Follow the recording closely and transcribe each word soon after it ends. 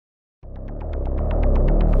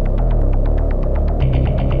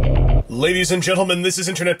Ladies and gentlemen, this is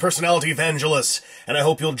internet personality Vangelus, and I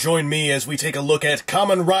hope you'll join me as we take a look at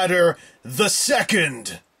Kamen Rider the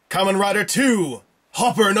Second. Kamen Rider 2,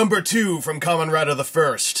 Hopper number 2 from Kamen Rider the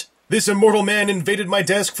First. This immortal man invaded my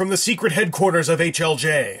desk from the secret headquarters of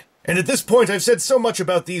HLJ. And at this point, I've said so much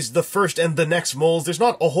about these the first and the next moles, there's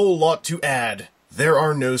not a whole lot to add. There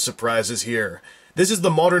are no surprises here. This is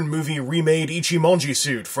the modern movie remade Ichimonji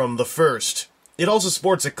suit from the first. It also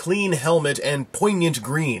sports a clean helmet and poignant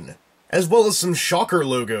green, as well as some shocker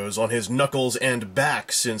logos on his knuckles and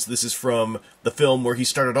back, since this is from the film where he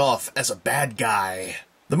started off as a bad guy.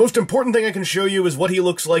 The most important thing I can show you is what he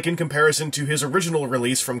looks like in comparison to his original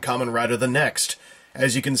release from Kamen Rider the Next.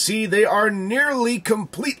 As you can see, they are nearly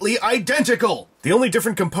completely identical! The only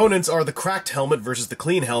different components are the cracked helmet versus the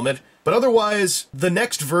clean helmet, but otherwise, the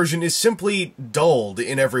next version is simply dulled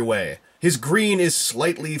in every way. His green is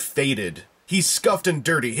slightly faded. He's scuffed and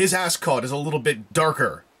dirty. His ascot is a little bit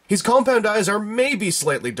darker. His compound eyes are maybe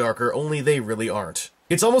slightly darker, only they really aren't.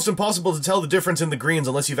 It's almost impossible to tell the difference in the greens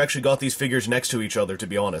unless you've actually got these figures next to each other, to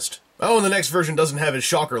be honest. Oh, and the next version doesn't have his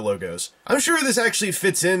shocker logos. I'm sure this actually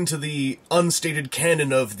fits into the unstated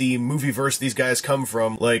canon of the movieverse these guys come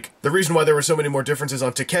from. Like, the reason why there were so many more differences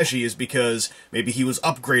on Takeshi is because maybe he was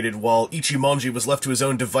upgraded while Ichimonji was left to his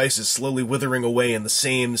own devices, slowly withering away in the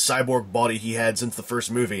same cyborg body he had since the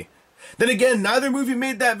first movie. Then again, neither movie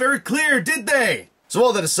made that very clear, did they? So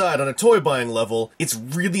all that aside, on a toy buying level, it's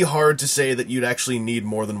really hard to say that you'd actually need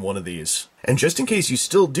more than one of these. And just in case you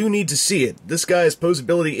still do need to see it, this guy's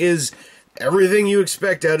posability is everything you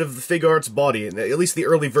expect out of the Figuarts body, at least the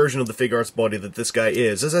early version of the Figuarts body that this guy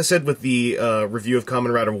is. As I said with the review of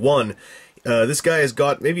Kamen Rider 1, this guy has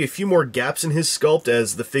got maybe a few more gaps in his sculpt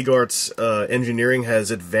as the Figuarts engineering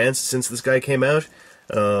has advanced since this guy came out.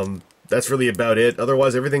 That's really about it.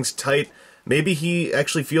 Otherwise, everything's tight. Maybe he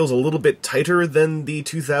actually feels a little bit tighter than the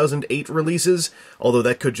 2008 releases, although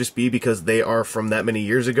that could just be because they are from that many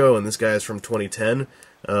years ago, and this guy is from 2010.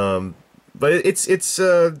 But it's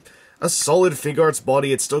a solid Figuarts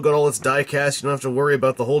body. It's still got all its die-cast. You don't have to worry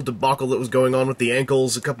about the whole debacle that was going on with the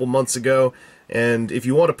ankles a couple months ago. And if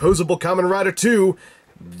you want a posable Kamen Rider 2,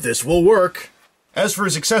 this will work. As for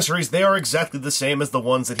his accessories, they are exactly the same as the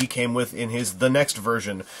ones that he came with in his The Next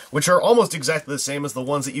version, which are almost exactly the same as the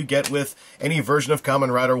ones that you get with any version of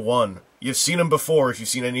Kamen Rider 1. You've seen them before if you've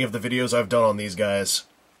seen any of the videos I've done on these guys.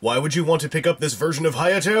 Why would you want to pick up this version of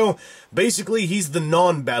Hayato? Basically, he's the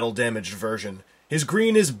non-battle damaged version. His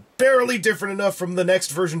green is barely different enough from the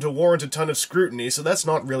next version to warrant a ton of scrutiny, so that's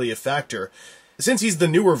not really a factor. Since he's the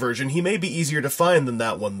newer version, he may be easier to find than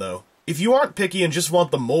that one, though. If you aren't picky and just want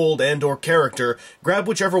the mold and/or character, grab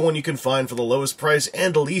whichever one you can find for the lowest price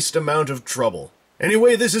and least amount of trouble.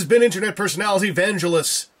 Anyway, this has been internet personality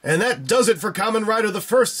Vangelus, and that does it for Kamen Rider the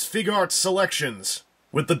First's Figuarts selections.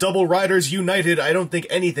 With the double riders united, I don't think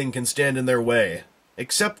anything can stand in their way.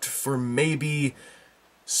 Except for maybe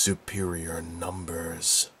superior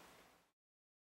numbers.